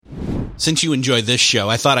Since you enjoy this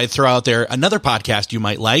show, I thought I'd throw out there another podcast you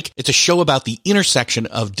might like. It's a show about the intersection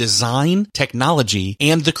of design, technology,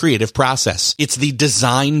 and the creative process. It's the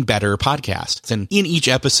Design Better podcast. And in each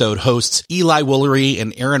episode, hosts Eli Woolery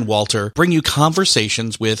and Aaron Walter bring you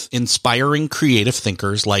conversations with inspiring creative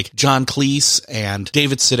thinkers like John Cleese and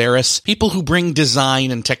David Sedaris, people who bring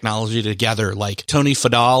design and technology together like Tony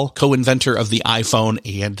Fadal, co-inventor of the iPhone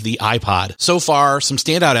and the iPod. So far, some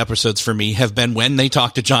standout episodes for me have been when they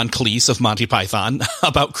talk to John Cleese of Monty Python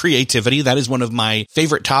about creativity. That is one of my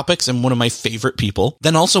favorite topics and one of my favorite people.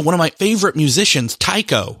 Then also one of my favorite musicians,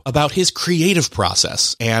 Tycho, about his creative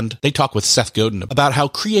process. And they talk with Seth Godin about how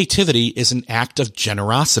creativity is an act of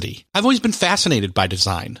generosity. I've always been fascinated by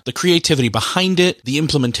design, the creativity behind it, the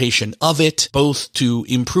implementation of it, both to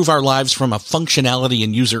improve our lives from a functionality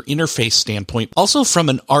and user interface standpoint, also from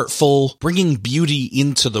an artful, bringing beauty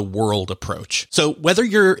into the world approach. So whether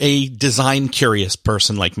you're a design curious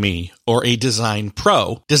person like me or a design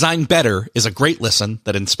pro, Design Better is a great listen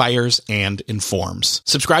that inspires and informs.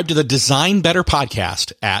 Subscribe to the Design Better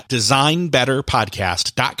podcast at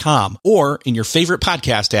designbetterpodcast.com or in your favorite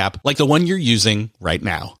podcast app like the one you're using right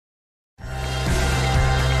now.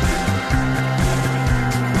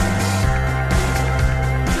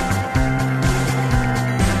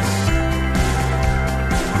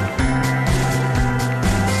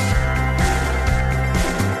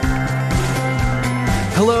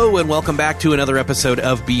 Hello and welcome back to another episode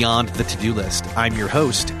of Beyond the To-Do List. I'm your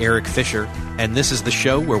host, Eric Fisher, and this is the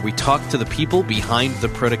show where we talk to the people behind the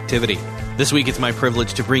productivity. This week it's my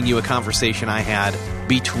privilege to bring you a conversation I had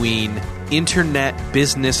between Internet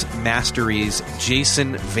Business Mastery's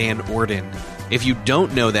Jason Van Orden. If you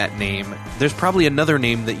don't know that name, there's probably another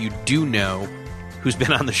name that you do know who's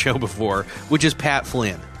been on the show before, which is Pat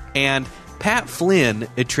Flynn. And Pat Flynn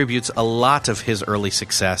attributes a lot of his early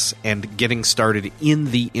success and getting started in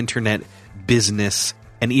the internet business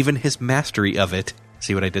and even his mastery of it,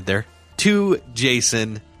 see what I did there, to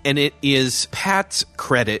Jason. And it is Pat's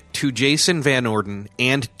credit to Jason Van Orden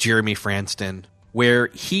and Jeremy Franston, where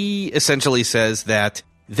he essentially says that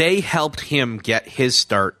they helped him get his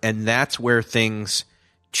start, and that's where things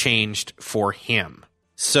changed for him.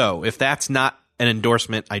 So if that's not an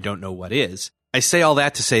endorsement, I don't know what is. I say all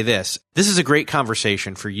that to say this. This is a great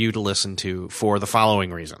conversation for you to listen to for the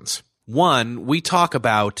following reasons. One, we talk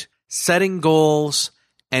about setting goals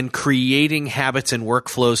and creating habits and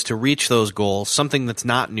workflows to reach those goals, something that's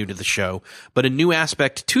not new to the show, but a new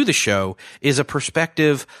aspect to the show is a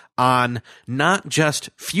perspective on not just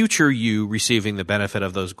future you receiving the benefit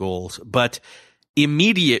of those goals, but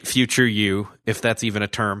immediate future you, if that's even a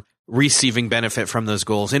term, receiving benefit from those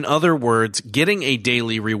goals. In other words, getting a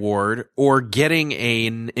daily reward or getting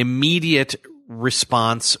an immediate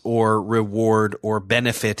response or reward or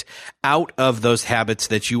benefit out of those habits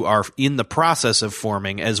that you are in the process of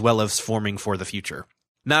forming, as well as forming for the future.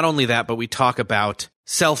 Not only that, but we talk about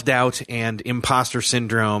self-doubt and imposter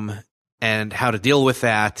syndrome and how to deal with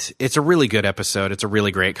that. It's a really good episode. It's a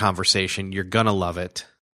really great conversation. You're going to love it.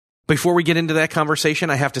 Before we get into that conversation,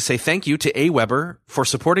 I have to say thank you to Aweber for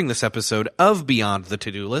supporting this episode of Beyond the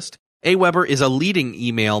To-Do List. Aweber is a leading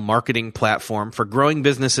email marketing platform for growing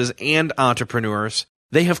businesses and entrepreneurs.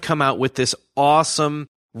 They have come out with this awesome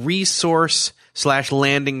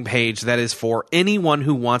resource/landing page that is for anyone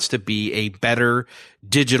who wants to be a better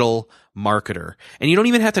digital marketer. And you don't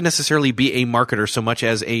even have to necessarily be a marketer so much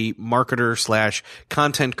as a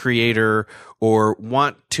marketer/content creator, or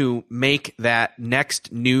want to make that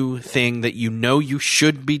next new thing that you know you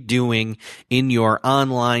should be doing in your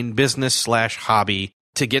online business/hobby.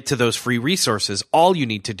 To get to those free resources, all you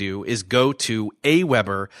need to do is go to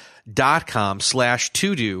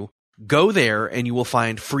aweber.com/todo. Go there and you will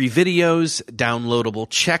find free videos, downloadable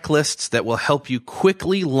checklists that will help you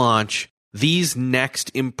quickly launch these next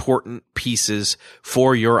important pieces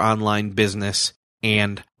for your online business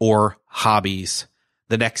and or hobbies.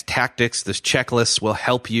 The next tactics, this checklist will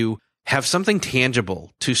help you have something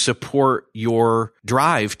tangible to support your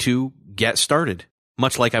drive to get started,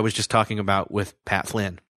 much like I was just talking about with Pat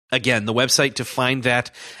Flynn. Again, the website to find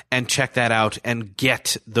that and check that out and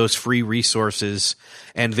get those free resources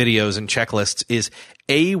and videos and checklists is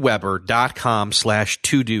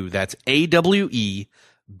aweber.com/todo. That's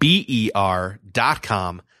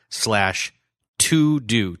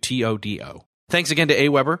aweber.com/todo, TODO. Thanks again to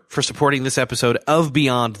Aweber for supporting this episode of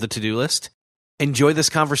Beyond the To-Do List. Enjoy this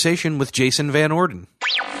conversation with Jason Van Orden.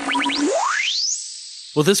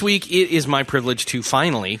 Well, this week it is my privilege to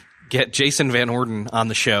finally get Jason Van Orden on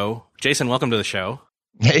the show. Jason, welcome to the show.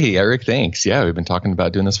 Hey, Eric, thanks. Yeah, we've been talking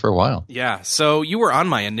about doing this for a while. Yeah, so you were on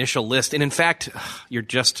my initial list, and in fact, you're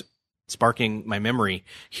just sparking my memory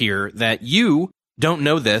here that you don't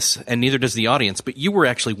know this, and neither does the audience, but you were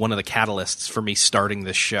actually one of the catalysts for me starting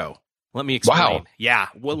this show. Let me explain. Wow. Yeah.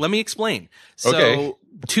 Well, let me explain. So Okay.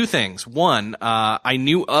 two things. One, I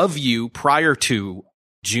knew of you prior to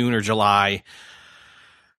June or July,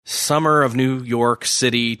 summer of New York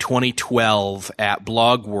City 2012 at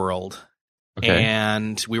Blog World. Okay.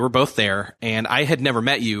 And we were both there, and I had never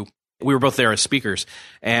met you. We were both there as speakers,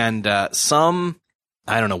 and I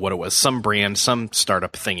don't know what it was, some brand, some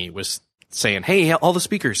startup thingy was saying, hey, all the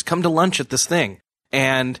speakers, come to lunch at this thing.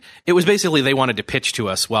 And it was basically they wanted to pitch to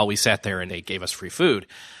us while we sat there, and they gave us free food.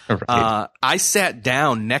 Right. I sat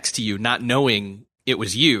down next to you, not knowing it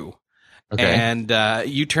was you. Okay. And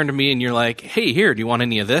you turned to me and you're like, hey, here, do you want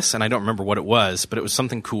any of this? And I don't remember what it was, but it was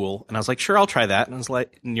something cool. And I was like, sure, I'll try that. And I was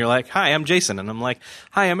like, and you're like, hi, I'm Jason. And I'm like,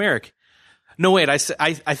 hi, I'm Eric. No, wait, I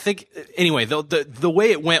think, anyway, the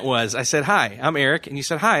way it went was I said, hi, I'm Eric. And you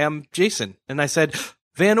said, hi, I'm Jason. And I said,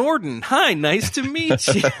 Van Orden, hi, nice to meet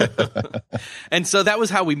you. And so that was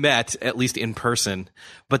how we met, at least in person.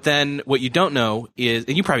 But then what you don't know is,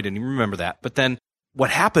 and you probably didn't even remember that, but then what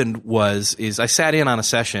happened is I sat in on a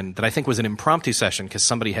session that I think was an impromptu session because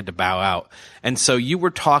somebody had to bow out. And so you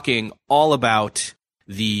were talking all about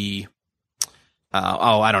the,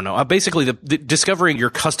 I don't know, basically the discovering your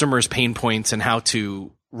customers' pain points and how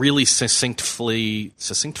to really succinctly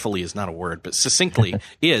is not a word, but succinctly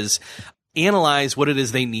is analyze what it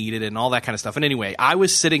is they needed and all that kind of stuff. And anyway, I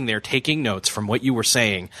was sitting there taking notes from what you were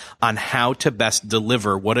saying on how to best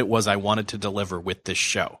deliver what it was I wanted to deliver with this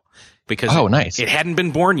show. Because nice. It hadn't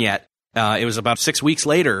been born yet. It was about 6 weeks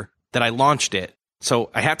later that I launched it. So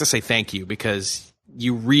I have to say thank you because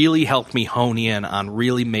you really helped me hone in on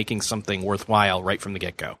really making something worthwhile right from the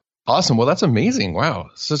get-go. Awesome. Well, that's amazing. Wow.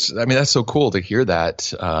 That's so cool to hear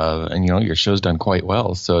that. And your show's done quite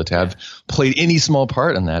well. So to have played any small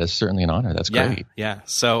part in that is certainly an honor. That's great. Yeah.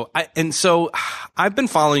 So I've been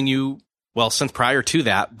following you, well, since prior to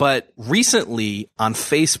that, but recently on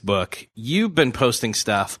Facebook, you've been posting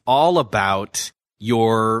stuff all about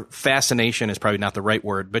your fascination is probably not the right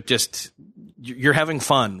word, but just you're having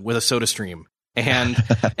fun with a SodaStream. And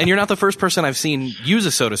you're not the first person I've seen use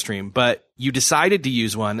a SodaStream, but you decided to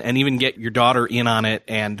use one and even get your daughter in on it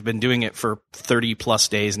and been doing it for 30 plus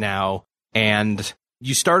days now. And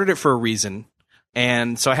you started it for a reason.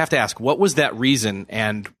 And so I have to ask, what was that reason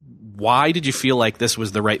and why did you feel like this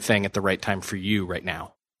was the right thing at the right time for you right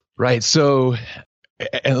now? Right. So,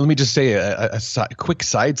 and let me just say a quick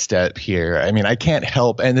sidestep here. I mean, I can't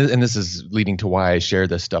help, and this is leading to why I share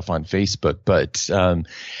this stuff on Facebook, but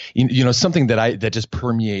something that just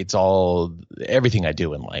permeates everything I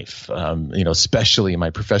do in life, especially in my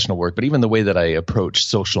professional work, but even the way that I approach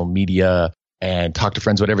social media and talk to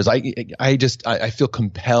friends, whatever, is I feel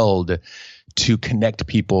compelled to connect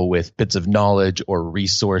people with bits of knowledge or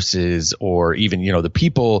resources or even, the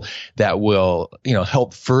people that will,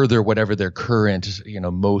 help further whatever their current,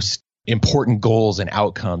 most important goals and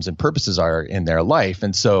outcomes and purposes are in their life.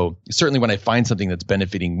 And so certainly when I find something that's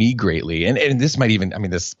benefiting me greatly, and this might even,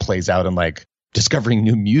 this plays out in like discovering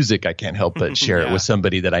new music, I can't help but share it with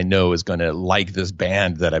somebody that I know is going to like this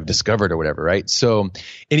band that I've discovered or whatever, right? So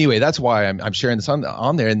anyway, that's why I'm sharing this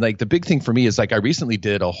on there. And like the big thing for me is like I recently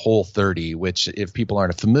did a Whole30, which if people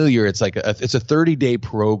aren't familiar, it's like it's a 30-day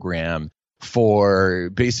program for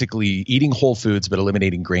basically eating whole foods but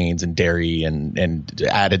eliminating grains and dairy and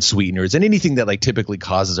added sweeteners and anything that like typically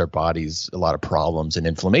causes our bodies a lot of problems and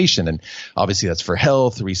inflammation. And obviously that's for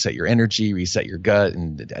health, reset your energy, reset your gut.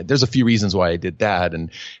 And there's a few reasons why I did that. And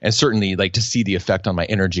certainly like to see the effect on my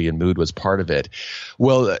energy and mood was part of it.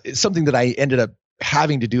 Well, something that I ended up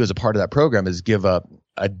having to do as a part of that program is give up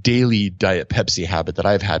a daily Diet Pepsi habit that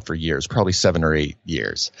I've had for years, probably 7 or 8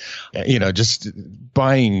 years. Just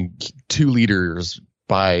buying 2 liters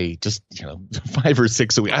by just 5 or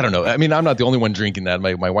 6 a week. I don't know. I mean, I'm not the only one drinking that.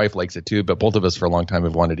 My wife likes it too, but both of us for a long time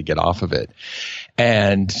have wanted to get off of it.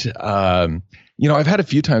 And I've had a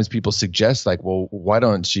few times people suggest like, well, why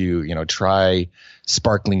don't you try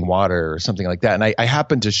sparkling water or something like that. And I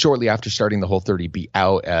happened to shortly after starting the Whole30 be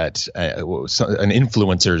out at an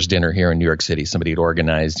influencers dinner here in New York City. Somebody had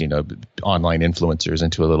organized, online influencers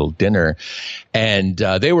into a little dinner, and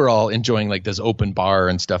they were all enjoying like this open bar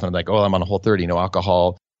and stuff. And I'm like, oh, I'm on a Whole30, no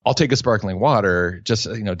alcohol. I'll take a sparkling water just,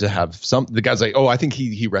 to have some. The guy's like, oh, I think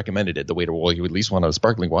he recommended it. The waiter, well, you at least want a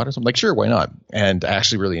sparkling water. So I'm like, sure, why not? And I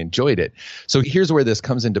actually really enjoyed it. So here's where this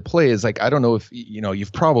comes into play is like, I don't know if,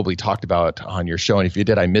 you've probably talked about on your show. And if you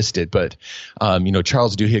did, I missed it. But,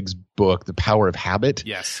 Charles Duhigg's book, The Power of Habit.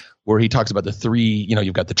 Yes. where he talks about the three,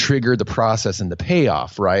 you've got the trigger, the process, and the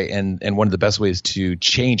payoff, right? And one of the best ways to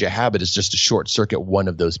change a habit is just to short circuit one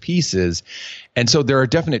of those pieces. And so there are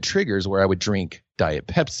definite triggers where I would drink Diet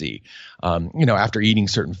Pepsi. After eating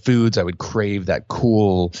certain foods, I would crave that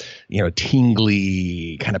cool,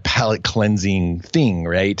 tingly kind of palate cleansing thing,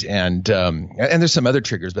 right? And there's some other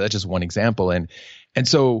triggers, but that's just one example. And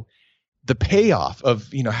so the payoff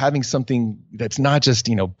of, having something that's not just,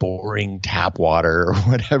 boring tap water or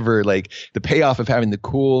whatever, like the payoff of having the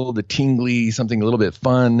cool, the tingly, something a little bit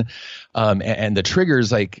fun, and the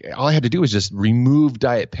triggers, like all I had to do was just remove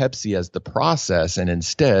Diet Pepsi as the process and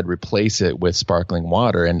instead replace it with sparkling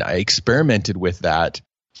water. And I experimented with that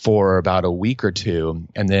for about a week or two.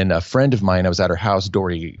 And then a friend of mine, I was at her house,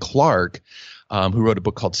 Dory Clark, who wrote a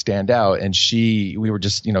book called Stand Out. And we were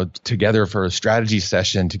just, together for a strategy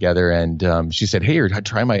session together. And she said, hey,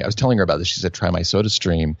 I was telling her about this. She said, try my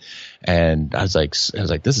SodaStream. And I was like,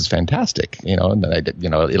 this is fantastic. And then I did,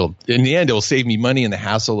 it'll, in the end, it will save me money and the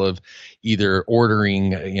hassle of either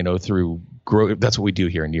ordering, through that's what we do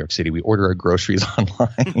here in New York City. We order our groceries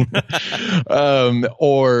online,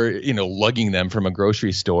 or, lugging them from a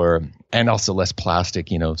grocery store, and also less plastic,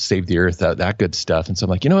 save the earth, that good stuff. And so I'm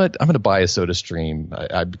like, you know what? I'm going to buy a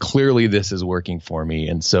SodaStream. Clearly this is working for me.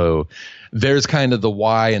 And so there's kind of the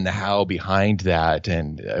why and the how behind that,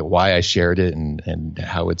 and why I shared it, and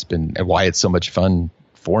how it's been, and why it's so much fun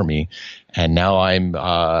for me. And now I'm,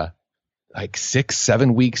 like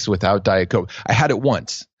 6-7 weeks without Diet Coke. I had it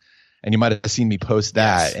once, and you might have seen me post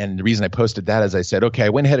that. Yes. And the reason I posted that is I said, okay, I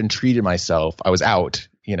went ahead and treated myself. I was out,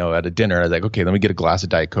 at a dinner. I was like, okay, let me get a glass of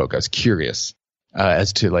Diet Coke. I was curious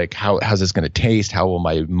as to like, how's this going to taste? How will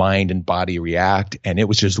my mind and body react? And it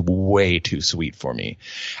was just way too sweet for me.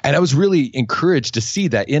 And I was really encouraged to see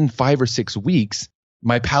that in 5 or 6 weeks,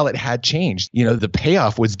 my palate had changed. The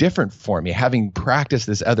payoff was different for me, having practiced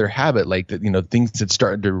this other habit, like that, things had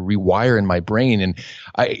started to rewire in my brain. And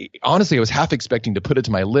I was half expecting to put it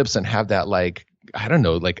to my lips and have that, like, I don't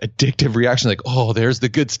know, like addictive reaction, like, oh, there's the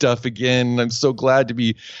good stuff again. I'm so glad to be.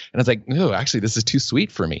 And I was like, no, actually, this is too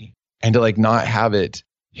sweet for me. And to like not have it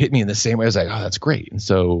hit me in the same way, I was like, oh, that's great. And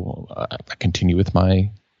so I continue with my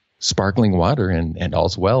sparkling water and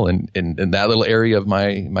all's well in that little area of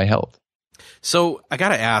my health. So I got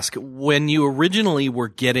to ask, when you originally were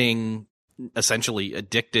getting essentially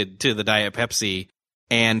addicted to the Diet Pepsi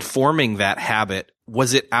and forming that habit,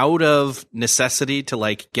 was it out of necessity to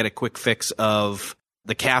like get a quick fix of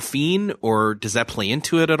the caffeine, or does that play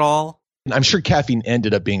into it at all? I'm sure caffeine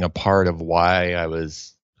ended up being a part of why I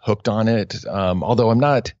was hooked on it. Although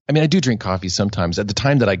I do drink coffee sometimes. At the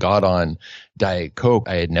time that I got on Diet Coke,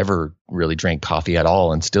 I had never really drank coffee at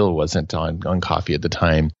all, and still wasn't on coffee at the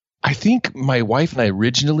time. I think my wife and I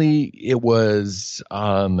originally, it was,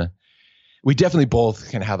 we definitely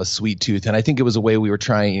both kind of have a sweet tooth. And I think it was a way we were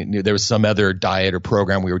trying, there was some other diet or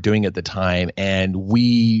program we were doing at the time. And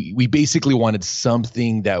we basically wanted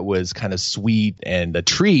something that was kind of sweet and a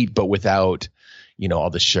treat, but without,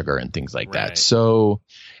 all the sugar and things like that. So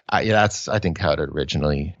that's, I think, how it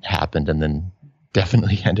originally happened. And then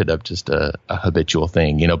definitely ended up just a habitual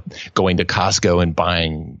thing, going to Costco and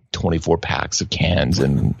buying 24 packs of cans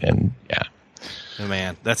and yeah. Oh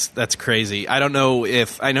man, that's crazy. I don't know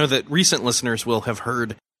I know that recent listeners will have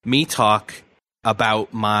heard me talk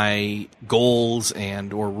about my goals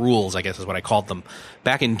or rules, I guess is what I called them.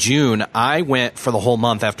 Back in June, I went for the whole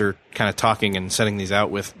month after kind of talking and setting these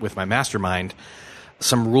out with my mastermind,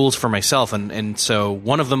 some rules for myself. And so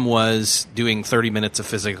one of them was doing 30 minutes of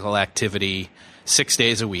physical activity 6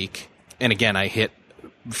 days a week. And again, I hit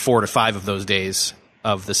 4 to 5 of those days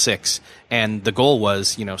of the 6. And the goal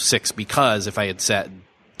was, 6, because if I had set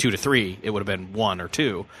 2 to 3, it would have been 1 or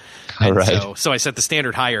 2. And right. So I set the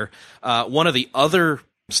standard higher. One of the other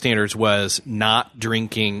standards was not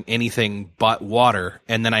drinking anything but water.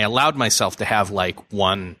 And then I allowed myself to have like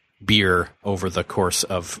 1 beer over the course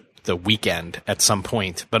of the weekend at some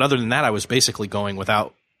point. But other than that, I was basically going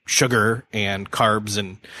without sugar and carbs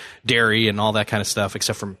and dairy and all that kind of stuff,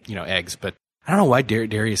 except for, eggs. But I don't know why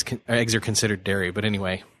eggs are considered dairy. But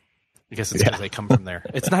anyway, I guess it's because they come from there.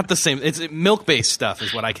 It's not the same. It's milk-based stuff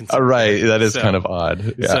is what I consider. Right. That is kind of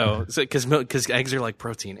odd. Yeah. So because eggs are like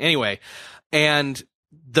protein. Anyway, and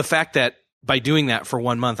the fact that by doing that for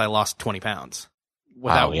 1 month, I lost 20 pounds.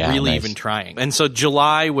 Without really even trying. And so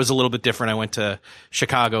July was a little bit different. I went to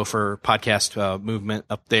Chicago for podcast movement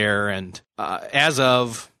up there. And I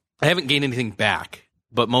haven't gained anything back,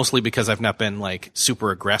 but mostly because I've not been like super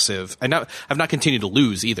aggressive. I've not continued to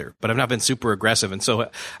lose either, but I've not been super aggressive. And so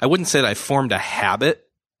I wouldn't say that I formed a habit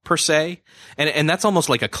per se. And that's almost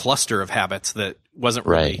like a cluster of habits that wasn't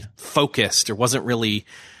really focused or wasn't really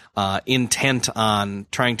intent on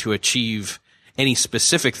trying to achieve any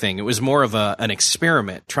specific thing. It was more of an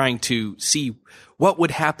experiment, trying to see what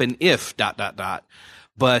would happen if ...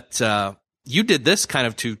 But you did this kind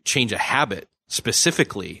of to change a habit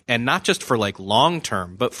specifically, and not just for like long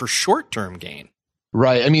term, but for short term gain.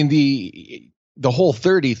 Right. I mean, the whole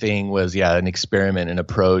 30 thing was, an experiment and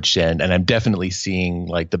approach. And I'm definitely seeing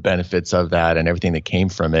like the benefits of that and everything that came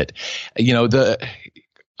from it. You know,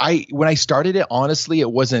 when I started it, honestly,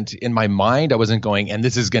 it wasn't in my mind. I wasn't going, and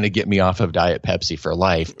this is going to get me off of Diet Pepsi for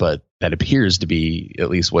life, but that appears to be at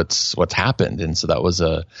least what's happened. And so that was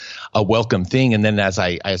a welcome thing. And then as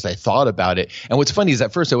I thought about it, and what's funny is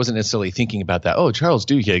at first I wasn't necessarily thinking about that. Oh, Charles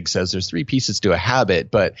Duhigg says there's 3 pieces to a habit.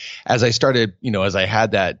 But as I started, as I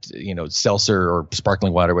had that, seltzer or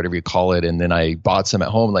sparkling water, whatever you call it, and then I bought some at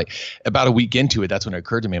home, like about a week into it, that's when it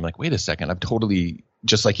occurred to me. I'm like, wait a second, I've totally,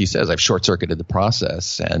 just like he says, I've short circuited the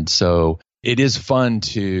process. And so it is fun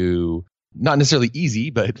to, not necessarily easy,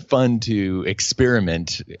 but fun to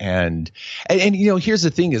experiment. And here's the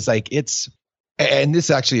thing is like, and this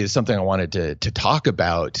actually is something I wanted to talk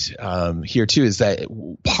about here too, is that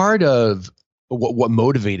part of what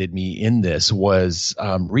motivated me in this was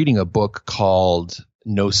reading a book called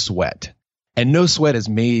No Sweat. And No Sweat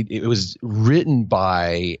it was written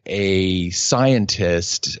by a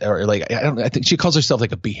scientist, or like, I think she calls herself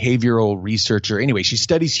like a behavioral researcher. Anyway, she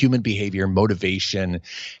studies human behavior, motivation,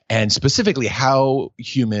 and specifically how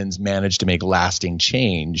humans manage to make lasting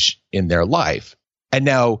change in their life. And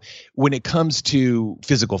now when it comes to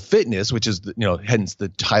physical fitness, which is, hence the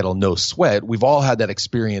title No Sweat, we've all had that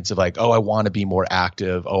experience of like, oh, I want to be more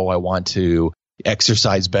active. Oh, I want to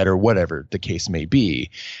exercise better, whatever the case may be.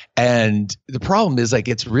 And the problem is like,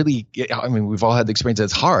 it's really, we've all had the experience that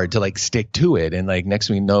it's hard to like stick to it. And like next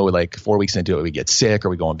we know, like 4 weeks into it, we get sick or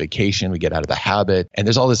we go on vacation, we get out of the habit. And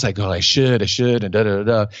there's all this like, oh, I should, and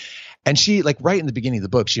da. And she, like right in the beginning of the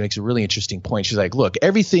book, she makes a really interesting point. She's like, look,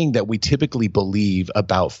 everything that we typically believe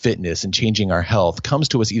about fitness and changing our health comes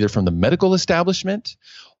to us either from the medical establishment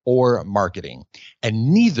or marketing.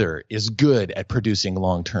 And neither is good at producing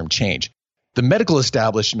long-term change. The medical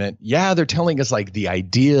establishment, they're telling us like the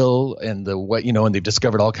ideal and and they've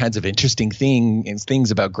discovered all kinds of interesting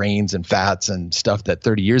things about grains and fats and stuff that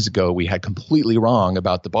 30 years ago we had completely wrong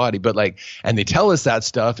about the body. But like, and they tell us that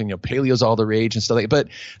stuff, and paleo's all the rage and stuff like that. But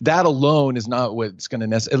that alone is not what's going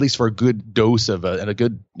to at least for a good dose of and a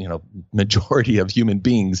good, majority of human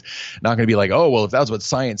beings, not going to be like, oh, well, if that's what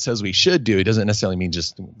science says we should do, it doesn't necessarily mean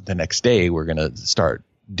just the next day we're going to start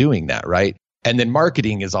doing that, right? And then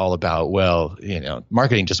marketing is all about,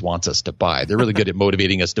 marketing just wants us to buy. They're really good at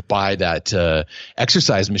motivating us to buy that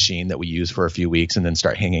exercise machine that we use for a few weeks and then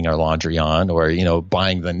start hanging our laundry on, or,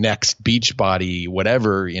 buying the next Beachbody,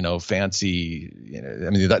 whatever, fancy,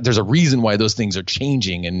 there's a reason why those things are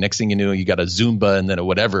changing. And next thing you know, you got a Zumba and then a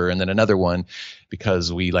whatever, and then another one,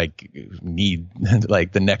 because we like need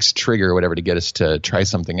like the next trigger or whatever to get us to try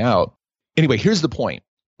something out. Anyway, here's the point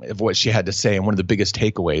of what she had to say. And one of the biggest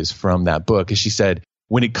takeaways from that book is she said,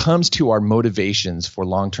 when it comes to our motivations for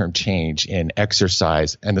long-term change in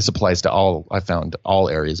exercise, and this applies to all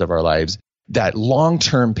areas of our lives, that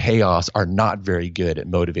long-term payoffs are not very good at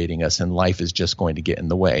motivating us, and life is just going to get in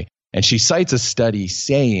the way. And she cites a study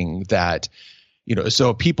saying that,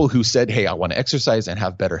 so people who said, hey, I want to exercise and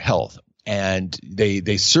have better health. And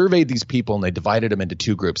they surveyed these people and they divided them into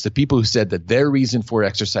 2 groups. The people who said that their reason for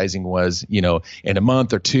exercising was, in a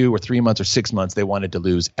month or 2 or 3 months or 6 months, they wanted to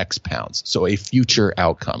lose X pounds. So a future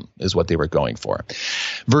outcome is what they were going for.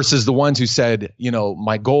 Versus the ones who said,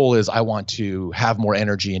 my goal is I want to have more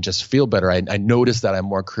energy and just feel better. I notice that I'm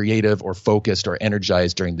more creative or focused or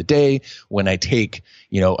energized during the day when I take,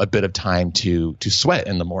 a bit of time to sweat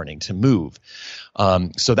in the morning, to move.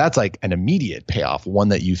 So that's like an immediate payoff, one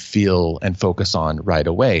that you feel and focus on right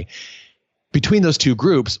away. Between those 2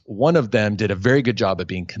 groups, one of them did a very good job of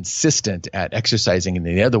being consistent at exercising, and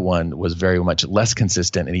the other one was very much less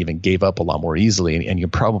consistent and even gave up a lot more easily. And you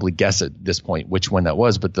can probably guess at this point which one that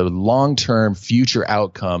was, but the long-term future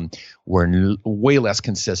outcome were way less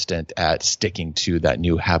consistent at sticking to that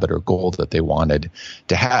new habit or goal that they wanted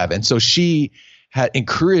to have. And so she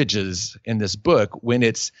encourages in this book, when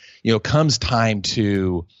it's, comes time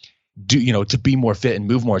to do, to be more fit and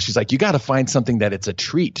move more, she's like, you got to find something that it's a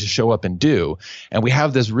treat to show up and do. And we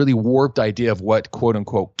have this really warped idea of what quote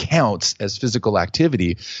unquote counts as physical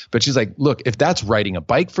activity. But she's like, look, if that's riding a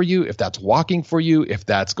bike for you, if that's walking for you, if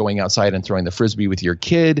that's going outside and throwing the Frisbee with your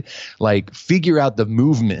kid, like figure out the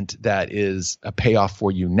movement that is a payoff for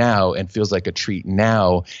you now and feels like a treat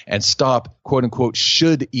now, and stop quote unquote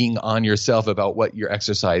shoulding on yourself about what your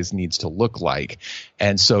exercise needs to look like.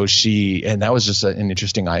 And so that was just an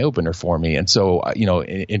interesting eye opener for me. And so,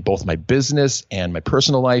 in both my business and my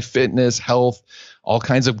personal life, fitness, health, all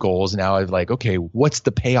kinds of goals. Now I'm like, okay, what's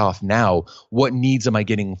the payoff now? What needs am I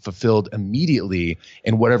getting fulfilled immediately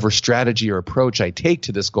in whatever strategy or approach I take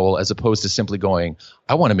to this goal, as opposed to simply going,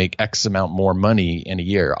 I want to make X amount more money in a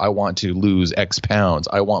year. I want to lose X pounds.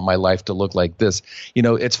 I want my life to look like this.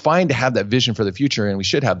 It's fine to have that vision for the future, and we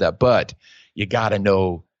should have that, but you got to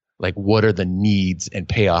know, like, what are the needs and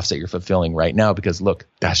payoffs that you're fulfilling right now? Because look,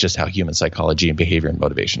 that's just how human psychology and behavior and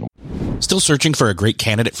motivation work. Still searching for a great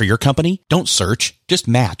candidate for your company? Don't search, just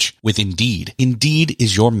match with Indeed. Indeed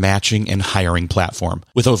is your matching and hiring platform.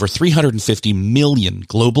 With over 350 million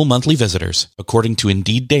global monthly visitors, according to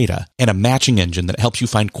Indeed data, and a matching engine that helps you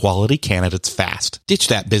find quality candidates fast. Ditch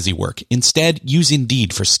that busy work. Instead, use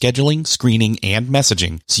Indeed for scheduling, screening, and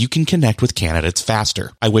messaging so you can connect with candidates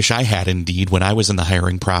faster. I wish I had Indeed when I was in the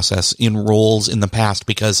hiring process in roles in the past,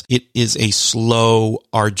 because it is a slow,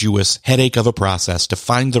 arduous headache of a process to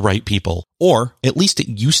find the right people. Or, at least it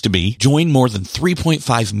used to be. Join more than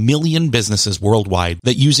 3.5 million businesses worldwide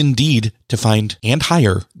that use Indeed to find and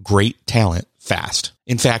hire great talent fast.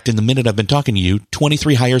 In fact, in the minute I've been talking to you,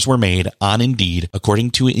 23 hires were made on Indeed,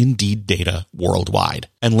 according to Indeed data worldwide.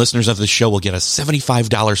 And listeners of this show will get a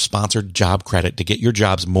 $75 sponsored job credit to get your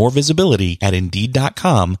jobs more visibility at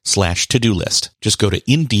Indeed.com/to-do list. Just go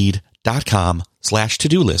to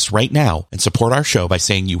Indeed.com/to-do list right now and support our show by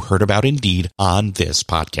saying you heard about Indeed on this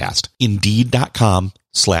podcast.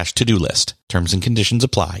 Indeed.com/to-do list. Terms and conditions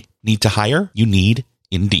apply. Need to hire? You need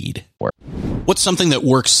Indeed. What's something that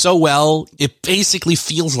works so well, it basically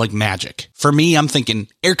feels like magic? For me, I'm thinking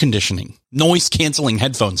air conditioning, noise canceling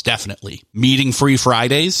headphones, definitely. Meeting-free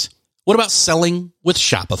Fridays? What about selling with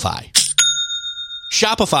Shopify?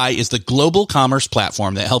 Shopify is the global commerce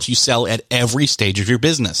platform that helps you sell at every stage of your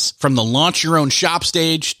business. From the launch your own shop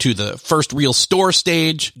stage to the first real store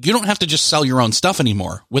stage, you don't have to just sell your own stuff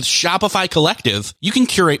anymore. With Shopify Collective, you can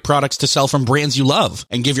curate products to sell from brands you love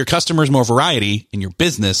and give your customers more variety and your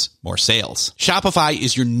business more sales. Shopify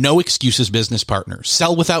is your no excuses business partner.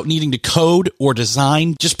 Sell without needing to code or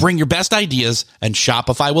design. Just bring your best ideas and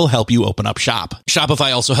Shopify will help you open up shop.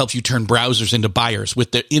 Shopify also helps you turn browsers into buyers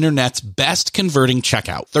with the internet's best converting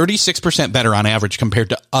checkout, 36% better on average compared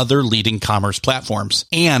to other leading commerce platforms,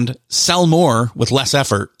 and sell more with less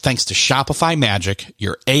effort thanks to Shopify Magic,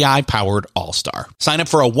 your AI-powered all-star. Sign up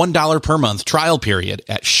for a $1 per month trial period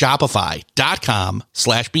at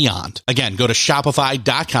shopify.com/beyond. Again, go to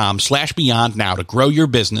shopify.com/beyond now to grow your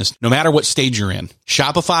business no matter what stage you're in.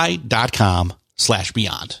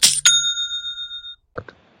 Shopify.com/beyond.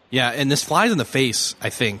 Yeah, and this flies in the face,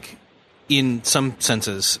 I think, in some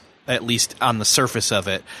senses, at least on the surface of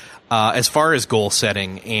it, as far as goal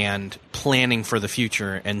setting and planning for the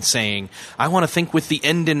future and saying, I want to think with the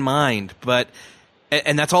end in mind,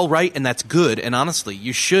 and that's all right and that's good. And honestly,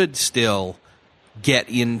 you should still get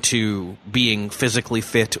into being physically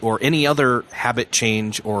fit or any other habit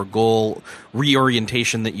change or goal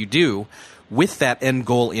reorientation that you do with that end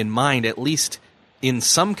goal in mind, at least in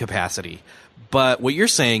some capacity. But what you're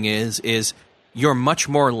saying is you're much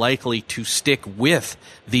more likely to stick with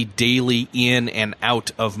the daily in and out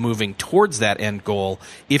of moving towards that end goal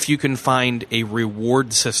if you can find a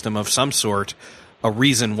reward system of some sort, a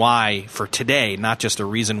reason why for today, not just a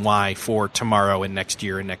reason why for tomorrow and next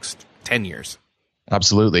year and next 10 years.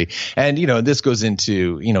 Absolutely. And, this goes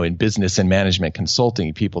into, in business and management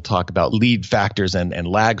consulting, people talk about lead factors and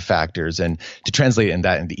lag factors. And to translate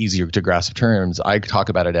that into easier to grasp terms, I talk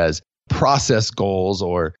about it as process goals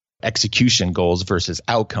or execution goals versus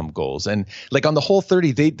outcome goals. And like on the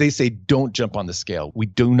Whole30, they say, don't jump on the scale. We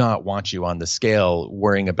do not want you on the scale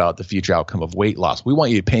worrying about the future outcome of weight loss. We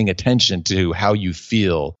want you paying attention to how you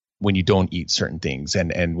feel when you don't eat certain things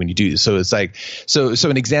and when you do. So it's like, so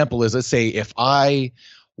an example is, let's say if I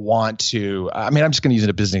want to, I'm just going to use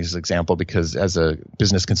a business example because as a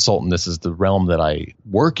business consultant, this is the realm that I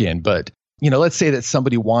work in. But let's say that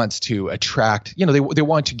somebody wants to attract, they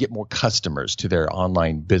want to get more customers to their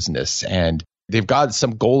online business and they've got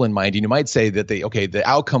some goal in mind. And you might say that the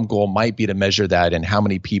outcome goal might be to measure that and how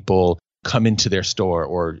many people come into their store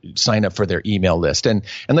or sign up for their email list. And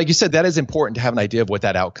like you said, that is important to have an idea of what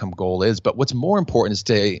that outcome goal is. But what's more important is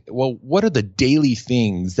to, what are the daily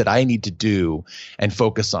things that I need to do and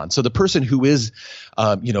focus on? So the person who is,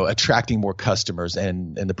 attracting more customers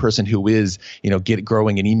and the person who is,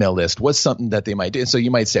 growing an email list, what's something that they might do? And so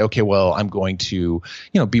you might say, okay, well, I'm going to,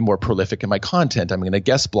 be more prolific in my content. I'm going to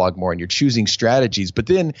guest blog more, and you're choosing strategies. But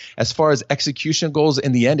then as far as execution goals,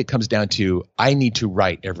 in the end, it comes down to, I need to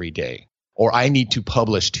write every day. or I need to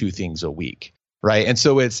publish 2 things a week, right? And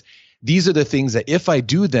so these are the things that if I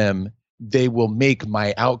do them, they will make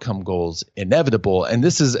my outcome goals inevitable. And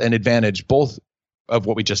this is an advantage both of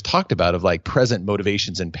what we just talked about, of like present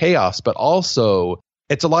motivations and payoffs, but also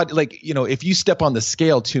it's a lot like, if you step on the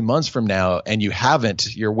scale 2 months from now and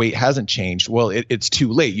your weight hasn't changed, well, it's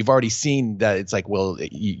too late. You've already seen that it's like, well,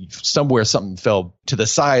 somewhere something fell to the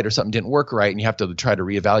side or something didn't work right, and you have to try to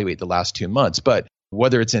reevaluate the last 2 months. But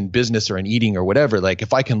whether it's in business or in eating or whatever, like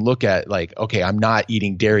if I can look at like, okay, I'm not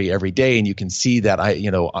eating dairy every day, and you can see that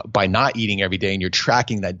by not eating every day and you're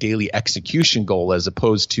tracking that daily execution goal as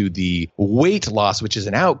opposed to the weight loss, which is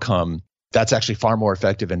an outcome, that's actually far more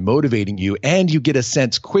effective in motivating you. And you get a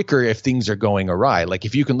sense quicker if things are going awry. Like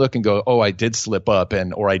if you can look and go, oh, I did slip up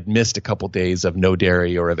or I missed a couple days of no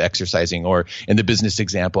dairy or of exercising, or in the business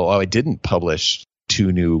example, oh, I didn't publish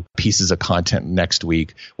 2 new pieces of content next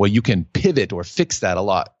week. Well, you can pivot or fix that a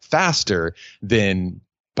lot faster than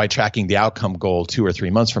by tracking the outcome goal 2 or 3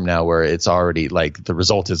 months from now, where it's already like the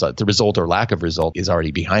result or lack of result is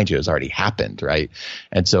already behind you, has already happened, right?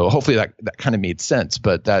 And so hopefully that kind of made sense.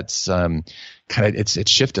 But that's it's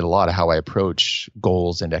shifted a lot of how I approach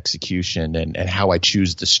goals and execution, and how I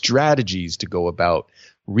choose the strategies to go about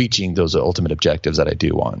reaching those ultimate objectives that I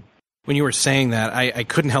do want. When you were saying that, I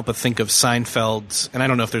couldn't help but think of Seinfeld's, and I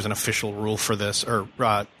don't know if there's an official rule for this or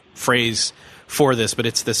phrase for this, but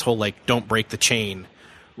it's this whole like don't break the chain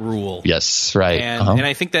rule. Yes, right. And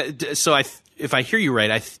I think that, so if I hear you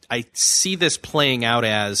right, I see this playing out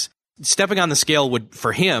as stepping on the scale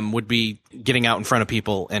for him would be getting out in front of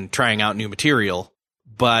people and trying out new material,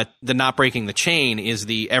 but the not breaking the chain is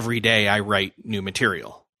the every day I write new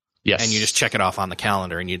material. Yes. And you just check it off on the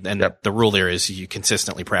calendar, and yep. The rule there is you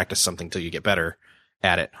consistently practice something till you get better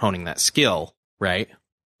at it, honing that skill, right?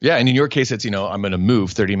 Yeah, and in your case, it's, I'm going to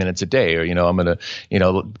move 30 minutes a day, or, I'm going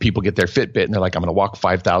to, people get their Fitbit and they're like, I'm going to walk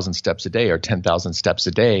 5,000 steps a day or 10,000 steps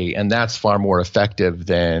a day. And that's far more effective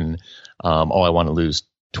than, I want to lose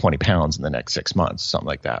 20 pounds in the next 6 months, something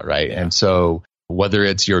like that, right? Yeah. And so whether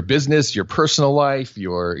it's your business, your personal life,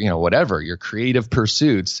 your, whatever, your creative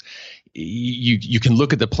pursuits, you can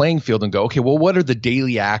look at the playing field and go, okay, well, what are the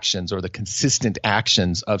daily actions or the consistent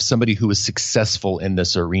actions of somebody who is successful in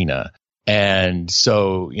this arena? And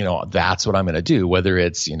so, that's what I'm going to do, whether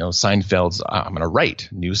it's, Seinfeld's, I'm going to write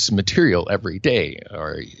new material every day,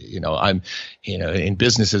 or, I'm, in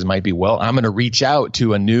businesses might be, well, I'm going to reach out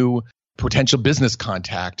to a new potential business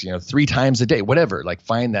contact, 3 times a day, whatever, like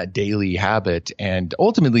find that daily habit, and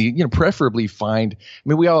ultimately, preferably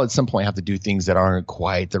we all at some point have to do things that aren't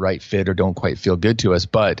quite the right fit or don't quite feel good to us.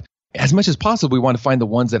 But as much as possible, we want to find the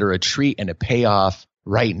ones that are a treat and a payoff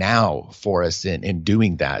right now for us in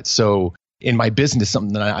doing that. So in my business,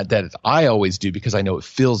 something that I always do, because I know it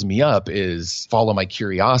fills me up, is follow my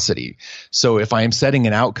curiosity. So if I am setting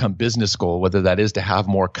an outcome business goal, whether that is to have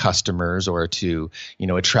more customers or to,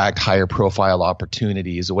 attract higher profile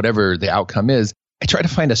opportunities or whatever the outcome is, I try to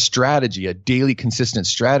find a strategy, a daily consistent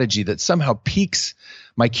strategy that somehow piques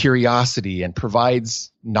my curiosity and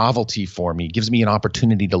provides novelty for me, gives me an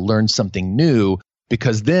opportunity to learn something new.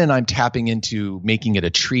 Because then I'm tapping into making it a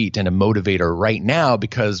treat and a motivator right now,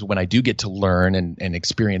 because when I do get to learn and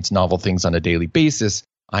experience novel things on a daily basis,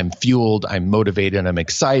 I'm fueled, I'm motivated, and I'm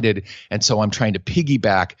excited. And so I'm trying to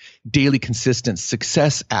piggyback daily consistent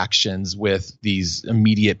success actions with these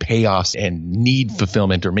immediate payoffs and need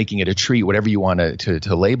fulfillment, or making it a treat, whatever you want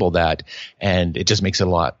to label that. And it just makes it a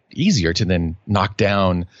lot easier to then knock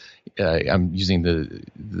down. I'm using the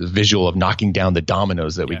visual of knocking down the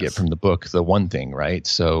dominoes that we get from the book, The One Thing, right?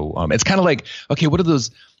 So it's kind of like, okay, what are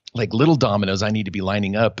those like little dominoes I need to be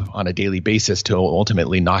lining up on a daily basis to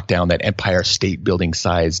ultimately knock down that Empire State Building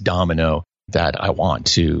size domino that I want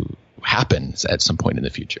to happen at some point in the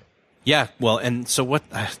future? Yeah, well, and so what,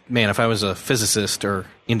 man, if I was a physicist or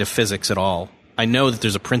into physics at all, I know that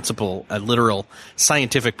there's a principle, a literal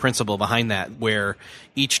scientific principle behind that, where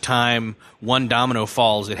each time one domino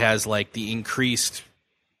falls, it has like the increased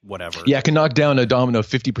whatever. Yeah, I can knock down a domino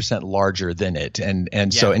 50% larger than it. And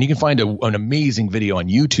you can find an amazing video on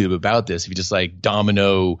YouTube about this. If you just like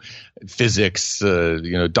domino physics,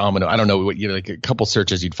 domino, I don't know what, like a couple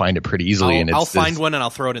searches, you'd find it pretty easily. I'll find one and I'll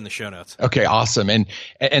throw it in the show notes. Okay, awesome. And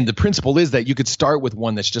the principle is that you could start with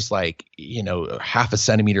one that's just like, half a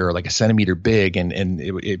centimeter or like a centimeter big, and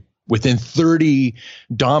it within 30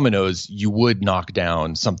 dominoes, you would knock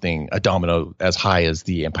down a domino as high as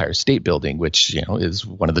the Empire State Building, which, is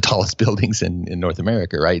one of the tallest buildings in North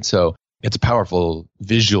America, right? So it's a powerful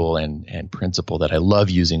visual and principle that I love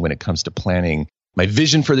using when it comes to planning my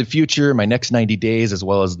vision for the future, my next 90 days, as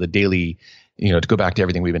well as the daily to go back to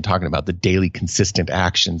everything we've been talking about, the daily consistent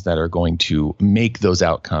actions that are going to make those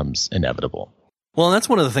outcomes inevitable. Well, and that's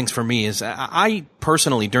one of the things for me is I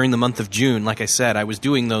personally, during the month of June, like I said, I was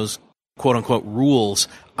doing those quote unquote rules.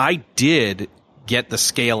 I did get the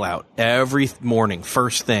scale out every morning,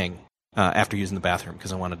 first thing, after using the bathroom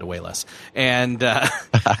because I wanted to weigh less. And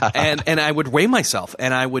I would weigh myself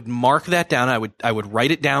and I would mark that down. I would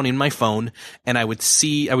write it down in my phone and I was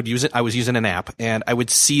using an app and I would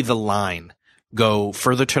see the line go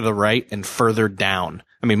further to the right and further down.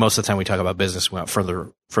 I mean, most of the time we talk about business, we want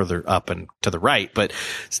further up and to the right. But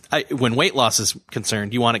when weight loss is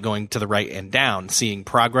concerned, you want it going to the right and down, seeing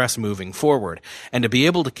progress moving forward. And to be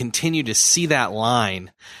able to continue to see that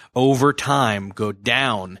line over time go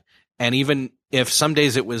down, and even if some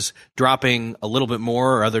days it was dropping a little bit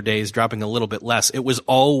more or other days dropping a little bit less, it was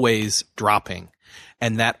always dropping.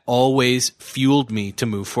 And that always fueled me to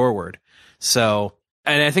move forward. So,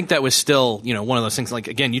 and I think that was still, one of those things, like,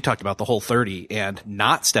 again, you talked about the Whole30 and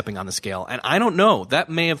not stepping on the scale. And I don't know, that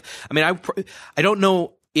may have, I don't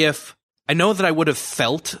know if, I know that I would have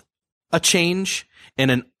felt a change in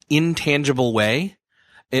an intangible way,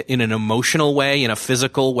 in an emotional way, in a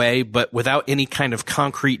physical way, but without any kind of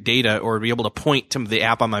concrete data or be able to point to the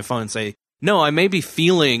app on my phone and say, no, I may be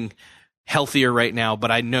feeling healthier right now, but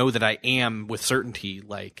I know that I am with certainty,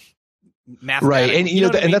 like, right.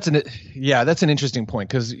 And that's an interesting point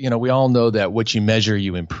because, we all know that what you measure,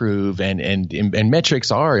 you improve, and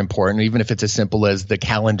metrics are important, even if it's as simple as the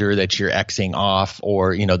calendar that you're Xing off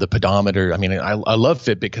or, the pedometer. I mean, I love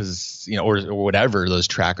Fitbit because, or whatever, those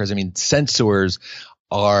trackers. I mean, sensors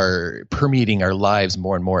are permeating our lives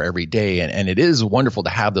more and more every day. And it is wonderful to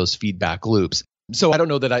have those feedback loops. So I don't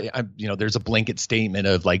know that I there's a blanket statement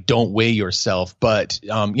of like, don't weigh yourself, but,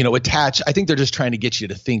 attach, I think they're just trying to get you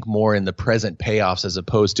to think more in the present payoffs as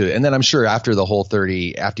opposed to, and then I'm sure after the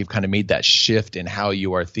Whole30, after you've kind of made that shift in how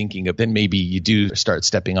you are thinking of, then maybe you do start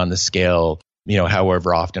stepping on the scale,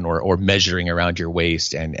 however often, or measuring around your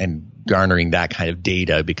waist and garnering that kind of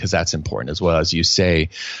data, because that's important as well, as you say.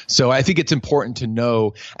 So I think it's important to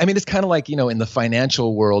know, it's kind of like, in the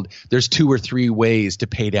financial world, there's 2 or 3 ways to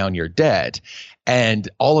pay down your debt. And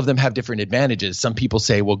all of them have different advantages. Some people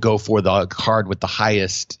say, well, go for the card with the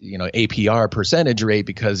highest, APR percentage rate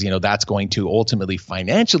because, that's going to ultimately,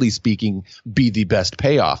 financially speaking, be the best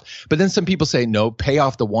payoff. But then some people say, no, pay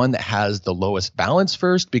off the one that has the lowest balance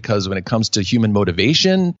first, because when it comes to human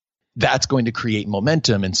motivation, that's going to create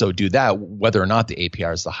momentum. And so do that, whether or not the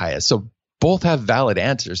APR is the highest. So both have valid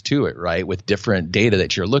answers to it, right? With different data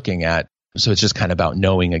that you're looking at. So it's just kind of about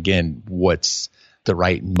knowing, again, what's the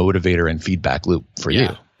right motivator and feedback loop for you.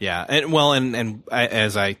 Yeah. And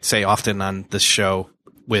as I say often on this show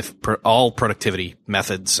with all productivity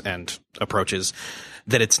methods and approaches,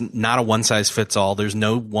 that it's not a one size fits all. There's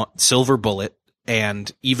no silver bullet.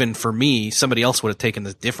 And even for me, somebody else would have taken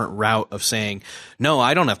the different route of saying, no,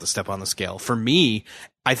 I don't have to step on the scale. For me,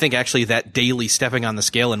 I think actually that daily stepping on the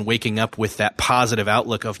scale and waking up with that positive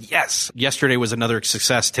outlook of, yes, yesterday was another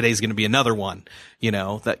success. Today's going to be another one,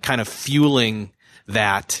 that kind of fueling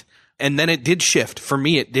that. And then it did shift. For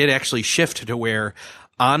me, it did actually shift to where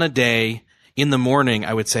on a day in the morning,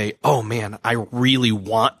 I would say, oh man, I really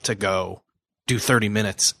want to go do 30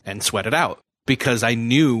 minutes and sweat it out, because I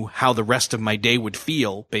knew how the rest of my day would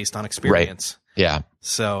feel based on experience. Right. Yeah.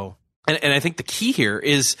 So, and I think the key here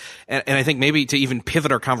is, and I think maybe to even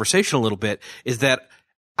pivot our conversation a little bit, is that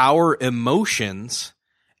our emotions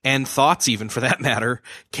and thoughts, even for that matter,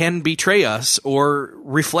 can betray us or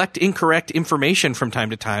reflect incorrect information from time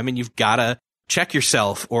to time. And you've got to check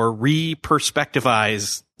yourself or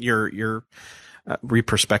re-perspectivize your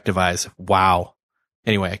re-perspectivize. Wow.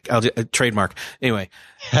 Anyway, I'll trademark. Anyway,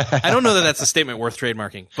 I don't know that that's a statement worth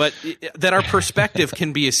trademarking, but that our perspective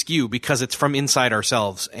can be askew because it's from inside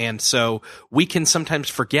ourselves. And so we can sometimes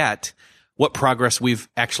forget what progress we've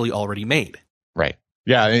actually already made. Right.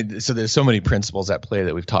 Yeah. So there's so many principles at play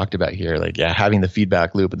that we've talked about here, like, having the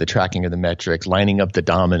feedback loop and the tracking of the metrics, lining up the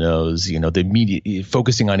dominoes, the immediate,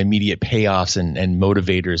 focusing on immediate payoffs and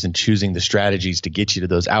motivators, and choosing the strategies to get you to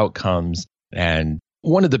those outcomes. And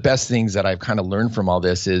one of the best things that I've kind of learned from all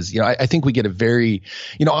this is, I think we get a very,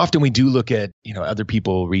 often we do look at, other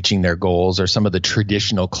people reaching their goals or some of the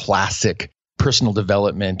traditional classic personal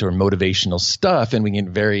development or motivational stuff, and we get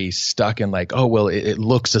very stuck in like, oh, well, it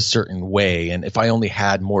looks a certain way. And if I only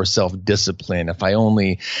had more self-discipline,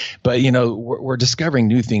 but we're discovering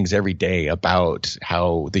new things every day about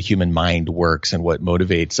how the human mind works and what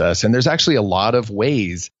motivates us. And there's actually a lot of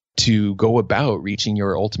ways to go about reaching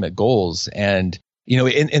your ultimate goals. And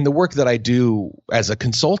in the work that I do as a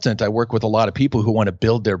consultant, I work with a lot of people who want to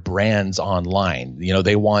build their brands online.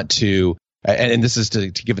 They want to And this is to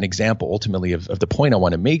give an example ultimately of the point I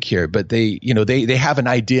want to make here, but they have an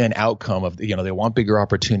idea and outcome of, they want bigger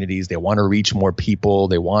opportunities. They want to reach more people.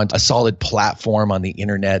 They want a solid platform on the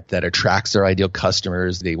internet that attracts their ideal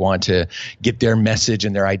customers. They want to get their message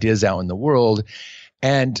and their ideas out in the world.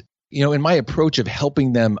 And in my approach of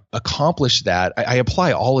helping them accomplish that, I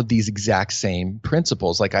apply all of these exact same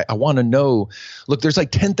principles. Like I want to know, look, there's like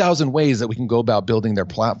 10,000 ways that we can go about building their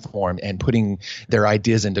platform and putting their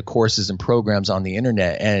ideas into courses and programs on the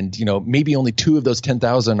internet. And, maybe only 2 of those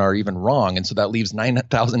 10,000 are even wrong. And so that leaves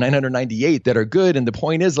 9,998 that are good. And the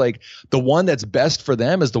point is, like, the one that's best for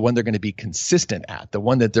them is the one they're going to be consistent at, the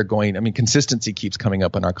one that consistency keeps coming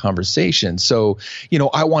up in our conversation. So,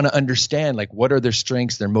 I want to understand, like, what are their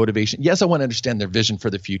strengths, their motivations. Yes, I want to understand their vision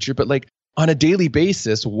for the future, but like on a daily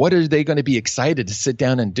basis, what are they going to be excited to sit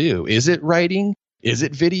down and do? Is it writing? Is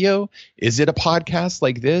it video? Is it a podcast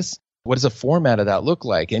like this? What does a format of that look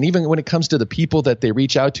like? And even when it comes to the people that they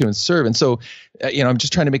reach out to and serve. And so, I'm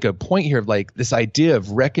just trying to make a point here of like this idea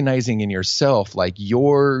of recognizing in yourself, like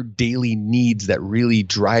your daily needs that really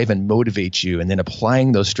drive and motivate you, and then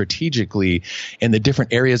applying those strategically in the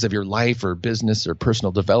different areas of your life or business or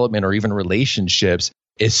personal development or even relationships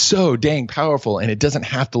is so dang powerful. And it doesn't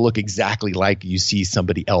have to look exactly like you see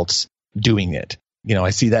somebody else doing it.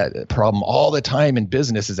 I see that problem all the time in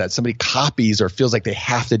business, is that somebody copies or feels like they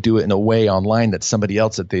have to do it in a way online that somebody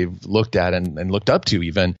else that they've looked at and looked up to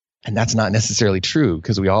even. And that's not necessarily true,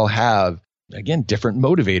 because we all have, again, different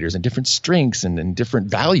motivators and different strengths and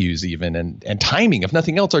different values even, and timing. If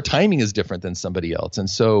nothing else, our timing is different than somebody else. And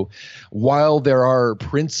so while there are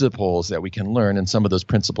principles that we can learn, and some of those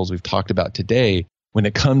principles we've talked about today, when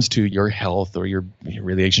it comes to your health or your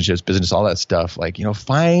relationships, business, all that stuff, like,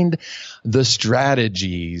 find the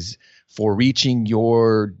strategies for reaching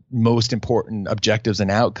your most important objectives and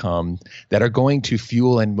outcomes that are going to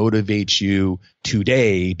fuel and motivate you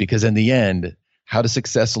today. Because in the end, how does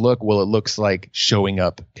success look? Well, it looks like showing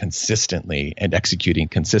up consistently and executing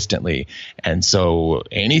consistently. And so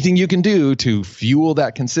anything you can do to fuel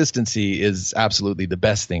that consistency is absolutely the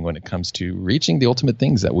best thing when it comes to reaching the ultimate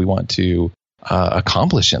things that we want to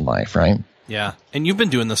accomplish in life, right? Yeah. And you've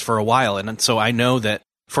been doing this for a while. And so I know that,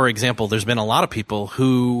 for example, there's been a lot of people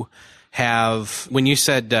who have, when you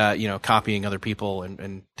said, copying other people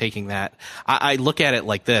and taking that, I look at it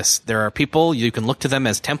like this. There are people, you can look to them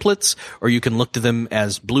as templates, or you can look to them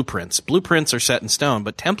as blueprints. Blueprints are set in stone,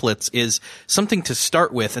 but templates is something to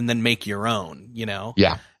start with and then make your own,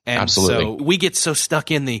 Yeah. And absolutely. So we get so stuck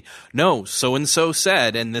in no, so-and-so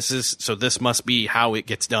said, and this must be how it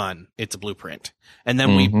gets done. It's a blueprint. And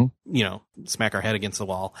then we, smack our head against the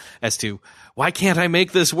wall as to, why can't I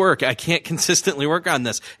make this work? I can't consistently work on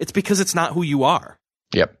this. It's because it's not who you are.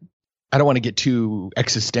 Yep. I don't want to get too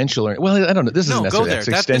existential. I don't know. This isn't necessarily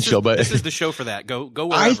existential, but this is the show for that. Go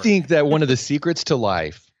wherever. I think that one of the secrets to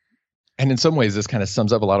life, and in some ways this kind of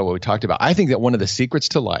sums up a lot of what we talked about. I think that one of the secrets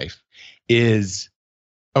to life is,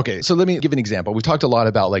 okay, so let me give an example. We talked a lot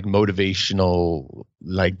about like motivational,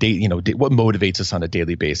 like what motivates us on a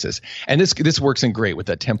daily basis. And this works in great with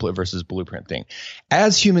that template versus blueprint thing.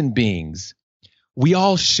 As human beings, we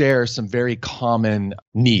all share some very common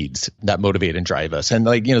needs that motivate and drive us. And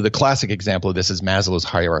the classic example of this is Maslow's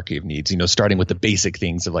hierarchy of needs, starting with the basic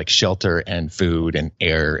things of like shelter and food and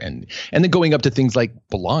air, and then going up to things like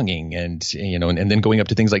belonging and then going up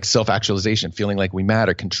to things like self-actualization, feeling like we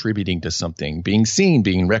matter, contributing to something, being seen,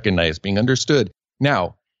 being recognized, being understood.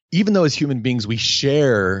 Now, even though as human beings we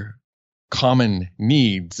share common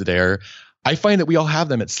needs there, I find that we all have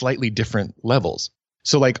them at slightly different levels.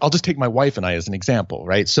 So like, I'll just take my wife and I as an example,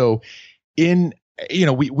 right? So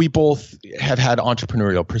we both have had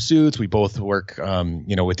entrepreneurial pursuits. We both work,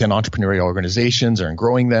 within entrepreneurial organizations or in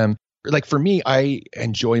growing them. Like for me, I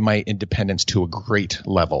enjoy my independence to a great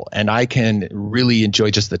level, and I can really enjoy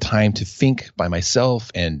just the time to think by myself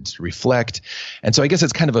and reflect. And so I guess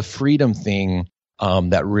it's kind of a freedom thing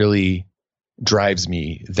that really drives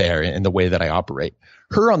me there in the way that I operate.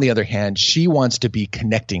 Her, on the other hand, she wants to be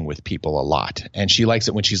connecting with people a lot, and she likes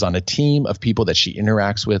it when she's on a team of people that she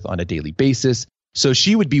interacts with on a daily basis. So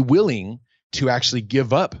she would be willing to actually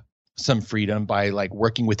give up some freedom by like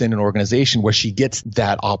working within an organization where she gets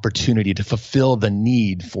that opportunity to fulfill the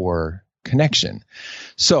need for connection.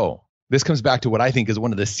 So this comes back to what I think is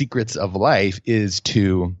one of the secrets of life, is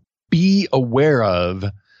to be aware of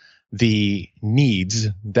the needs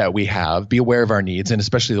that we have, be aware of our needs, and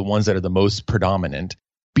especially the ones that are the most predominant,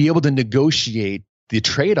 be able to negotiate the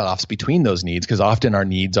trade-offs between those needs, because often our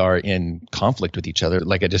needs are in conflict with each other.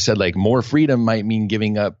 Like I just said, like more freedom might mean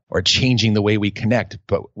giving up or changing the way we connect.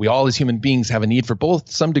 But we all as human beings have a need for both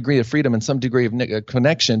some degree of freedom and some degree of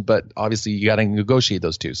connection. But obviously you got to negotiate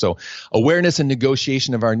those two. So awareness and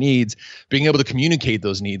negotiation of our needs, being able to communicate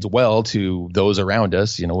those needs well to those around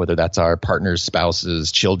us, you know, whether that's our partners,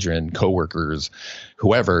 spouses, children, coworkers,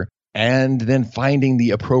 whoever, and then finding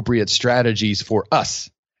the appropriate strategies for us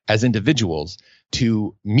as individuals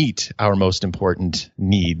to meet our most important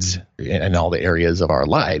needs in all the areas of our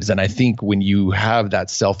lives. And I think when you have that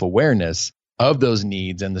self-awareness of those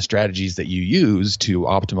needs and the strategies that you use to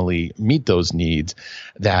optimally meet those needs,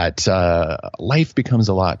 that life becomes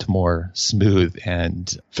a lot more smooth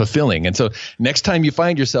and fulfilling. And so next time you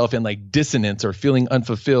find yourself in like dissonance or feeling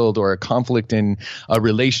unfulfilled or a conflict in a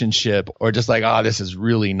relationship, or just like, this is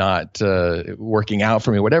really not working out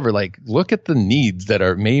for me, whatever, like look at the needs that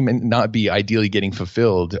may not be ideally getting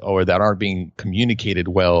fulfilled or that aren't being communicated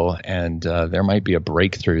well. And there might be a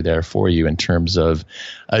breakthrough there for you in terms of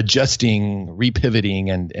adjusting, repivoting,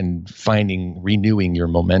 and renewing your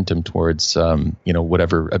momentum towards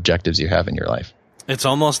whatever objectives you have in your life. It's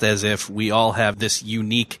almost as if we all have this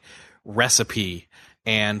unique recipe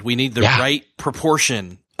and we need the right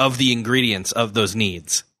proportion of the ingredients of those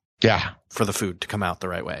needs. Yeah. For the food to come out the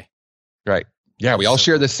right way. Right. Yeah. We all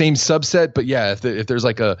share the same subset, but if there's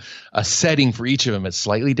like a setting for each of them, it's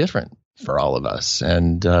slightly different for all of us.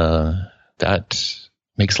 And that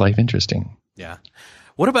makes life interesting. Yeah.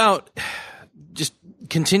 What about just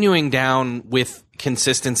continuing down with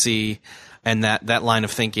consistency and that line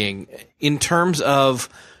of thinking in terms of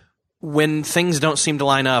when things don't seem to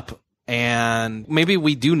line up and maybe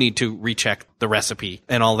we do need to recheck the recipe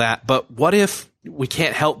and all that, but what if we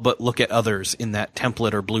can't help but look at others in that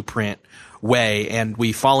template or blueprint way and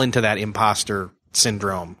we fall into that imposter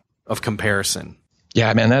syndrome of comparison?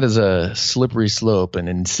 Yeah, man, that is a slippery slope and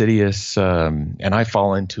insidious, and I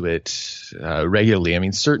fall into it regularly. I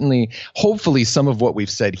mean, certainly, hopefully some of what we've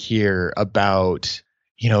said here about,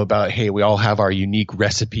 hey, we all have our unique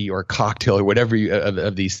recipe or cocktail or whatever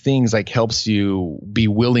of these things, like helps you be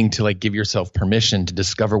willing to like give yourself permission to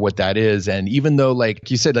discover what that is. And even though,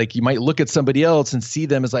 like you said, like you might look at somebody else and see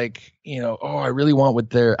them as like, I really want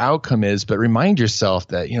what their outcome is, but remind yourself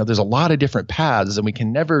that, there's a lot of different paths and we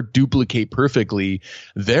can never duplicate perfectly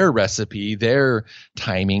their recipe, their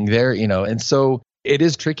timing, and so it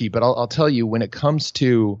is tricky. But I'll tell you, when it comes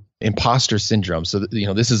to imposter syndrome. So,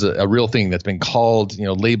 this is a real thing that's been called,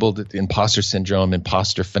 labeled imposter syndrome,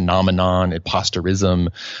 imposter phenomenon, imposterism.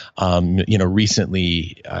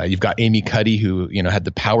 Recently, you've got Amy Cuddy, who, had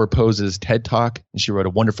the Power Poses TED Talk, and she wrote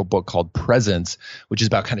a wonderful book called Presence, which is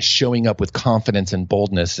about kind of showing up with confidence and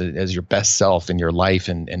boldness as your best self in your life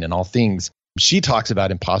and in all things. She talks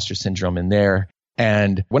about imposter syndrome in there.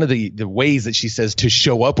 And one of the ways that she says to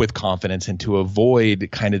show up with confidence and to avoid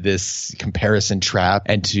kind of this comparison trap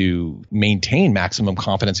and to maintain maximum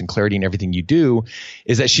confidence and clarity in everything you do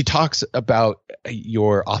is that she talks about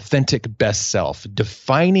your authentic best self,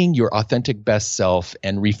 defining your authentic best self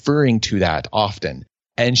and referring to that often.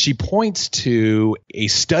 And she points to a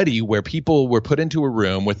study where people were put into a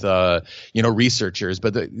room with, researchers,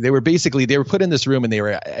 but they were put in this room and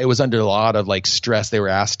it was under a lot of like stress. They were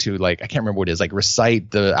asked to I can't remember what it is, like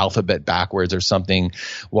recite the alphabet backwards or something,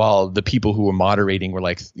 while the people who were moderating were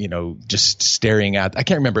like, just staring at, I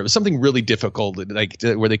can't remember. It was something really difficult, like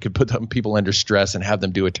where they could put people under stress and have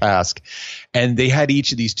them do a task. And they had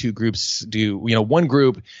each of these two groups do, one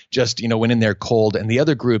group just, went in there cold, and the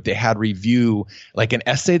other group, they had review like an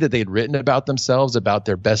essay that they had written about themselves, about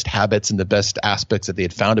their best habits and the best aspects that they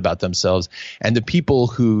had found about themselves. And the people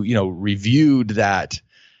who, reviewed that,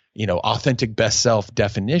 authentic best self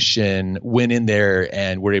definition went in there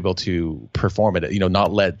and were able to perform it,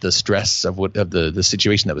 not let the stress of the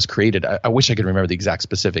situation that was created. I wish I could remember the exact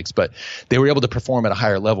specifics, but they were able to perform at a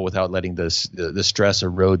higher level without letting the stress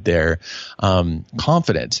erode their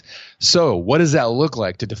confidence. So what does that look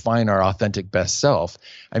like to define our authentic best self?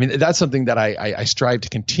 I mean, that's something that I strive to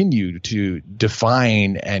continue to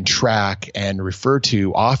define and track and refer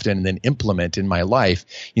to often and then implement in my life.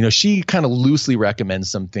 She kind of loosely recommends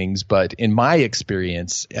some things, but in my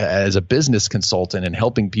experience as a business consultant and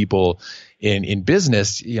helping people in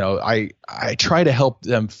business, I try to help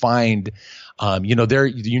them find their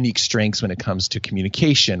unique strengths when it comes to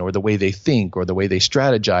communication or the way they think or the way they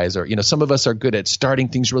strategize. Or, some of us are good at starting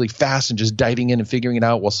things really fast and just diving in and figuring it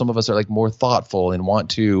out, while some of us are like more thoughtful and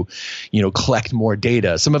want to, collect more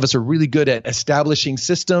data. Some of us are really good at establishing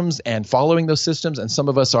systems and following those systems. And some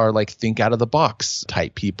of us are like think out of the box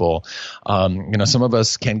type people. Some of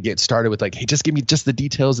us can get started with like, hey, just give me just the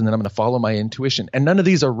details and then I'm going to follow my intuition. And none of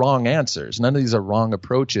these are wrong answers. None of these are wrong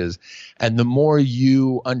approaches. And the more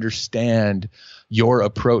you understand your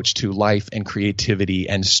approach to life and creativity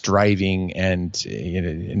and striving and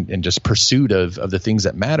just pursuit of the things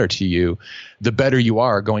that matter to you, the better you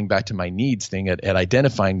are, going back to my needs thing, at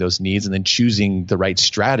identifying those needs and then choosing the right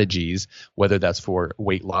strategies, whether that's for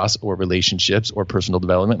weight loss or relationships or personal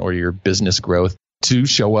development or your business growth, to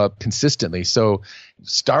show up consistently. So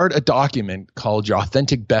start a document called Your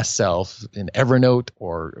Authentic Best Self in Evernote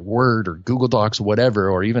or Word or Google Docs,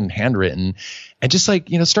 whatever, or even handwritten, and just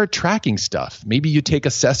start tracking stuff. Maybe you take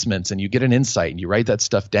assessments and you get an insight and you write that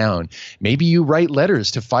stuff down. Maybe you write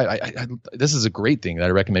letters to this is a great thing that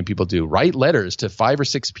I recommend people do. Write letters to 5 or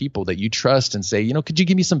 6 people that you trust and say, could you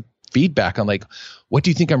give me some feedback on what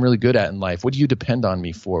do you think I'm really good at in life? What do you depend on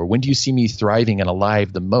me for? When do you see me thriving and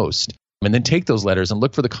alive the most? And then take those letters and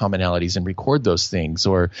look for the commonalities and record those things,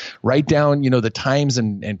 or write down, the times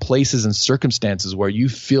and places and circumstances where you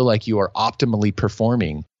feel like you are optimally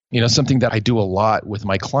performing. Something that I do a lot with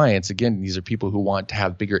my clients, again, these are people who want to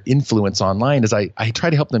have bigger influence online, is I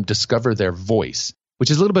try to help them discover their voice,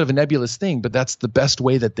 which is a little bit of a nebulous thing, but that's the best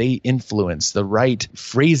way that they influence, the right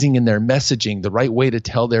phrasing in their messaging, the right way to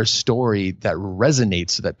tell their story that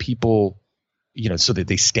resonates so that people so that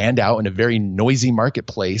they stand out in a very noisy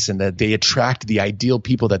marketplace and that they attract the ideal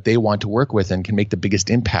people that they want to work with and can make the biggest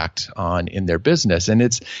impact on in their business. And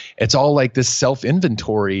it's all like this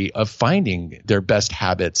self-inventory of finding their best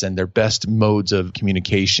habits and their best modes of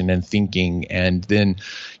communication and thinking, and then,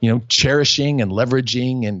 cherishing and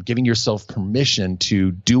leveraging and giving yourself permission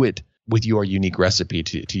to do it with your unique recipe,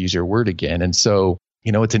 to use your word again. And so,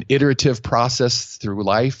 it's an iterative process through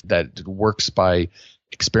life that works by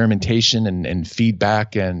experimentation and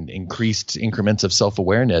feedback and increased increments of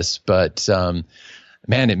self-awareness. But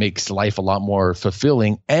it makes life a lot more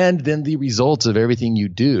fulfilling. And then the results of everything you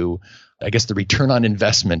do, I guess the return on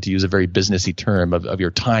investment, to use a very businessy term, of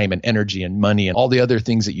your time and energy and money and all the other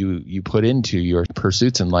things that you put into your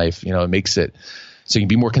pursuits in life, it makes it so you can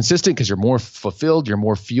be more consistent because you're more fulfilled, you're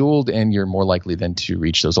more fueled, and you're more likely then to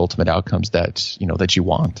reach those ultimate outcomes that you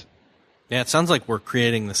want. Yeah, it sounds like we're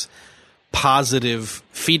creating this positive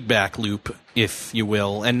feedback loop, if you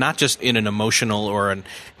will, and not just in an emotional or an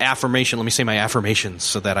affirmation. Let me say my affirmations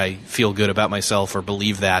so that I feel good about myself or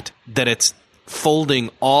believe that it's folding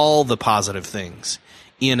all the positive things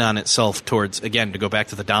in on itself towards, again, to go back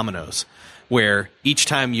to the dominoes, where each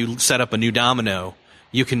time you set up a new domino,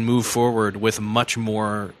 you can move forward with much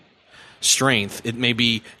more strength. It may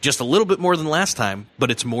be just a little bit more than last time, but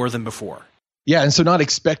it's more than before. Yeah. And so not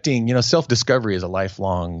expecting, self-discovery is a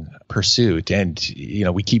lifelong pursuit. And,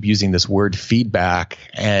 we keep using this word feedback,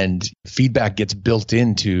 and feedback gets built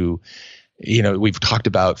into, we've talked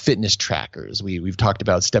about fitness trackers. We've talked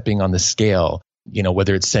about stepping on the scale,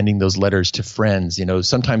 whether it's sending those letters to friends,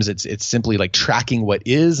 sometimes it's simply like tracking what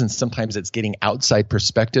is, and sometimes it's getting outside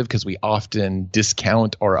perspective because we often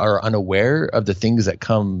discount or are unaware of the things that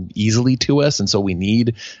come easily to us. And so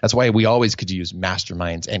that's why we always could use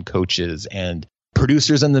masterminds and coaches and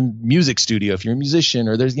producers in the music studio if you're a musician,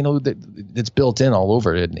 or there's it's built in all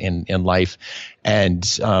over in life. And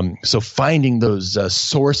so finding those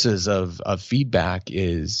sources of feedback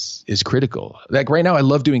is critical. Like right now, I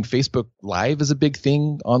love doing Facebook Live as a big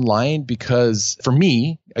thing online, because for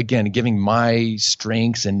me, again, giving my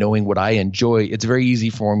strengths and knowing what I enjoy, it's very easy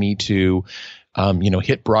for me to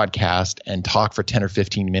hit broadcast and talk for 10 or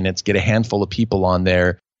 15 minutes, get a handful of people on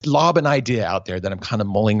there, lob an idea out there that I'm kind of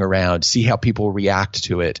mulling around, see how people react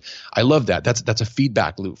to it. I love that. That's a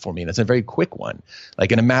feedback loop for me. And it's a very quick one.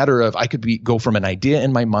 Like in a matter of, I could go from an idea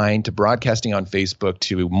in my mind to broadcasting on Facebook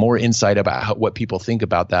to more insight about what people think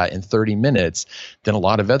about that in 30 minutes than a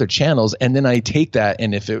lot of other channels. And then I take that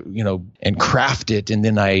and and craft it. And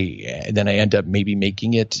then I end up maybe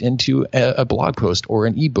making it into a blog post or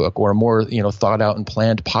an ebook or a more, thought out and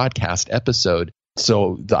planned podcast episode.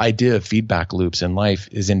 So the idea of feedback loops in life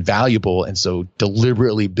is invaluable. And so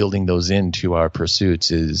deliberately building those into our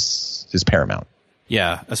pursuits is paramount.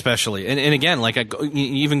 Yeah, especially. And again,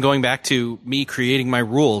 even going back to me creating my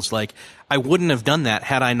rules, I wouldn't have done that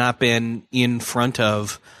had I not been in front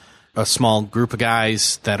of a small group of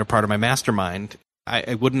guys that are part of my mastermind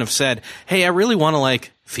I wouldn't have said, hey, I really want to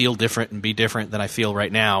like feel different and be different than I feel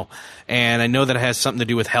right now. And I know that it has something to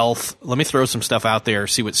do with health. Let me throw some stuff out there,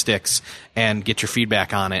 see what sticks, and get your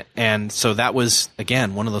feedback on it. And so that was,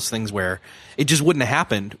 again, one of those things where it just wouldn't have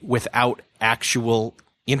happened without actual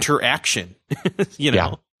interaction.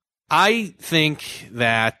 Yeah. I think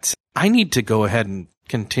that I need to go ahead and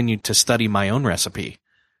continue to study my own recipe,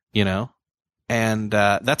 and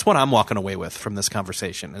that's what I'm walking away with from this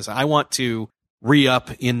conversation is I want to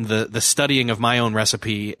re-up in the studying of my own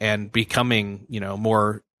recipe and becoming,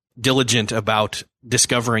 more diligent about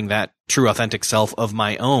discovering that true authentic self of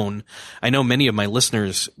my own. I know many of my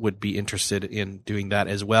listeners would be interested in doing that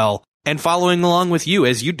as well and following along with you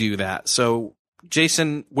as you do that. So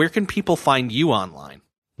Jason, where can people find you online?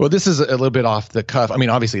 Well, this is a little bit off the cuff. I mean,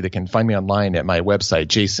 obviously, they can find me online at my website,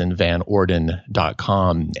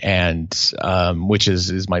 jasonvanorden.com, and which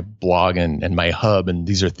is my blog and my hub. And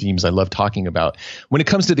these are themes I love talking about when it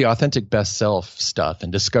comes to the authentic best self stuff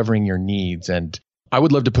and discovering your needs. And I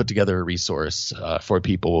would love to put together a resource for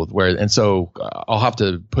people so I'll have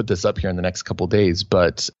to put this up here in the next couple of days.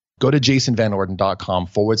 But go to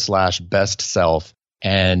jasonvanorden.com/best self.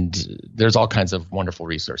 And there's all kinds of wonderful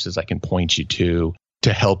resources I can point you to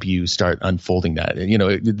help you start unfolding that.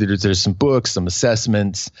 There's some books, some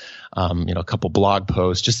assessments, a couple blog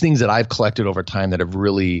posts, just things that I've collected over time that have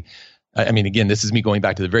really, I mean, again, this is me going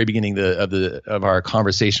back to the very beginning of our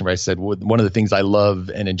conversation where I said one of the things I love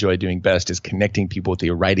and enjoy doing best is connecting people with the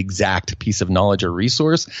right exact piece of knowledge or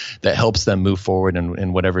resource that helps them move forward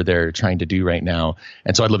in whatever they're trying to do right now.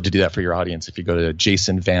 And so I'd love to do that for your audience. If you go to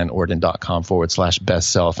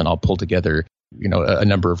jasonvanorden.com/best self, and I'll pull together a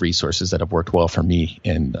number of resources that have worked well for me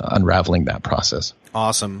in unraveling that process.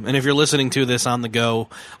 Awesome. And if you're listening to this on the go,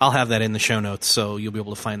 I'll have that in the show notes, so you'll be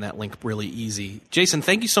able to find that link really easy. Jason,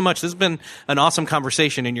 thank you so much. This has been an awesome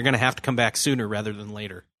conversation, and you're going to have to come back sooner rather than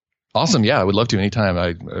later. Awesome. Yeah, I would love to anytime.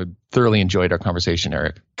 I thoroughly enjoyed our conversation,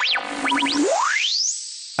 Eric.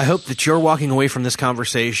 I hope that you're walking away from this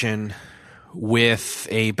conversation with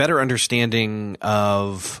a better understanding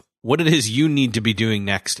of what it is you need to be doing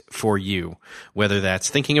next for you, whether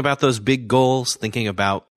that's thinking about those big goals, thinking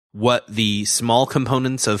about what the small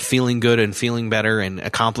components of feeling good and feeling better and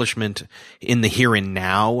accomplishment in the here and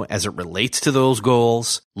now as it relates to those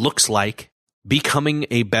goals looks like, becoming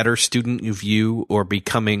a better student of you or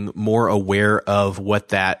becoming more aware of what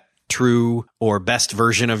that true or best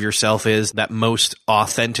version of yourself is, that most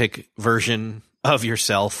authentic version of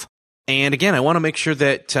yourself. And again, I want to make sure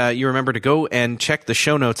that you remember to go and check the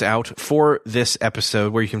show notes out for this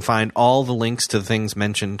episode, where you can find all the links to the things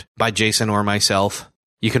mentioned by Jason or myself.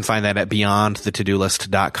 You can find that at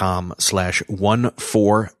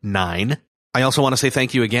beyondthetodolist.com/149. I also want to say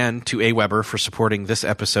thank you again to Aweber for supporting this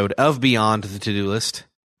episode of Beyond the To-Do List.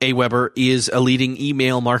 Aweber is a leading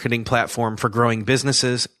email marketing platform for growing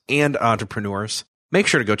businesses and entrepreneurs. Make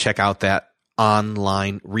sure to go check out that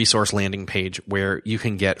online resource landing page where you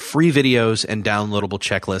can get free videos and downloadable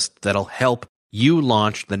checklists that'll help you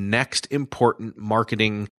launch the next important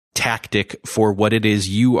marketing tactic for what it is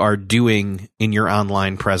you are doing in your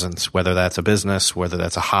online presence, whether that's a business, whether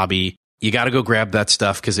that's a hobby. You got to go grab that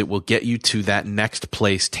stuff because it will get you to that next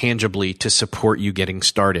place tangibly to support you getting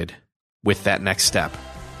started with that next step.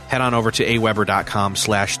 Head on over to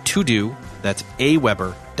aweber.com/todo. That's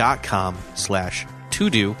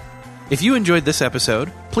aweber.com/todo. If you enjoyed this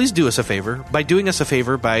episode, please do us a favor by doing us a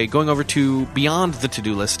favor by going over to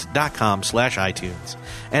beyondthetodolist.com/iTunes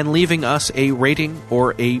and leaving us a rating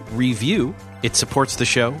or a review. It supports the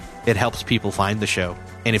show. It helps people find the show.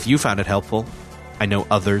 And if you found it helpful, I know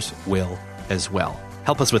others will as well.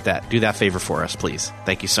 Help us with that. Do that favor for us, please.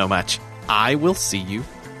 Thank you so much. I will see you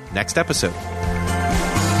next episode.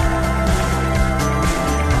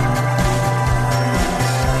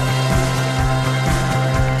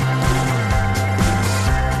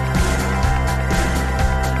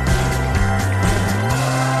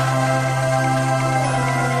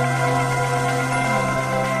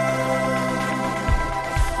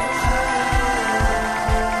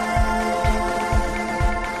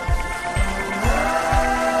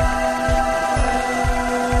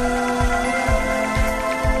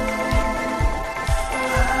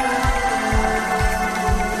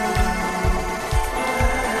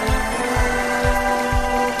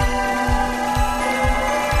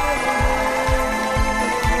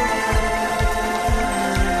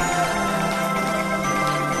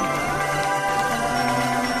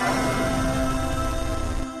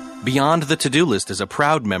 Beyond the To-Do List is a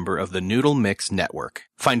proud member of the Noodle Mix Network.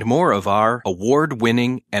 Find more of our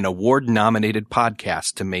award-winning and award-nominated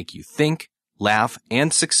podcasts to make you think, laugh,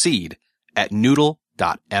 and succeed at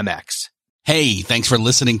noodle.mx. Hey, thanks for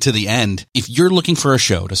listening to the end. If you're looking for a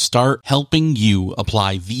show to start helping you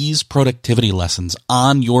apply these productivity lessons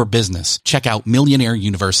on your business, check out Millionaire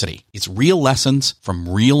University. It's real lessons from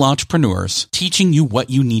real entrepreneurs teaching you what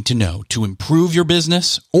you need to know to improve your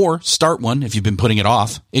business or start one if you've been putting it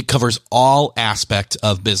off. It covers all aspects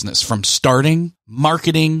of business from starting,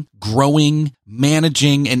 marketing, growing,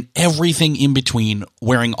 managing, and everything in between,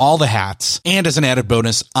 wearing all the hats. And as an added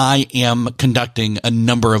bonus, I am conducting a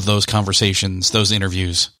number of those conversations, those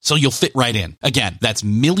interviews. So you'll fit right in. Again, that's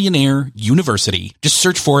Millionaire University. Just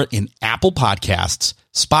search for it in Apple Podcasts,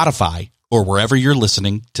 Spotify, or wherever you're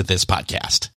listening to this podcast.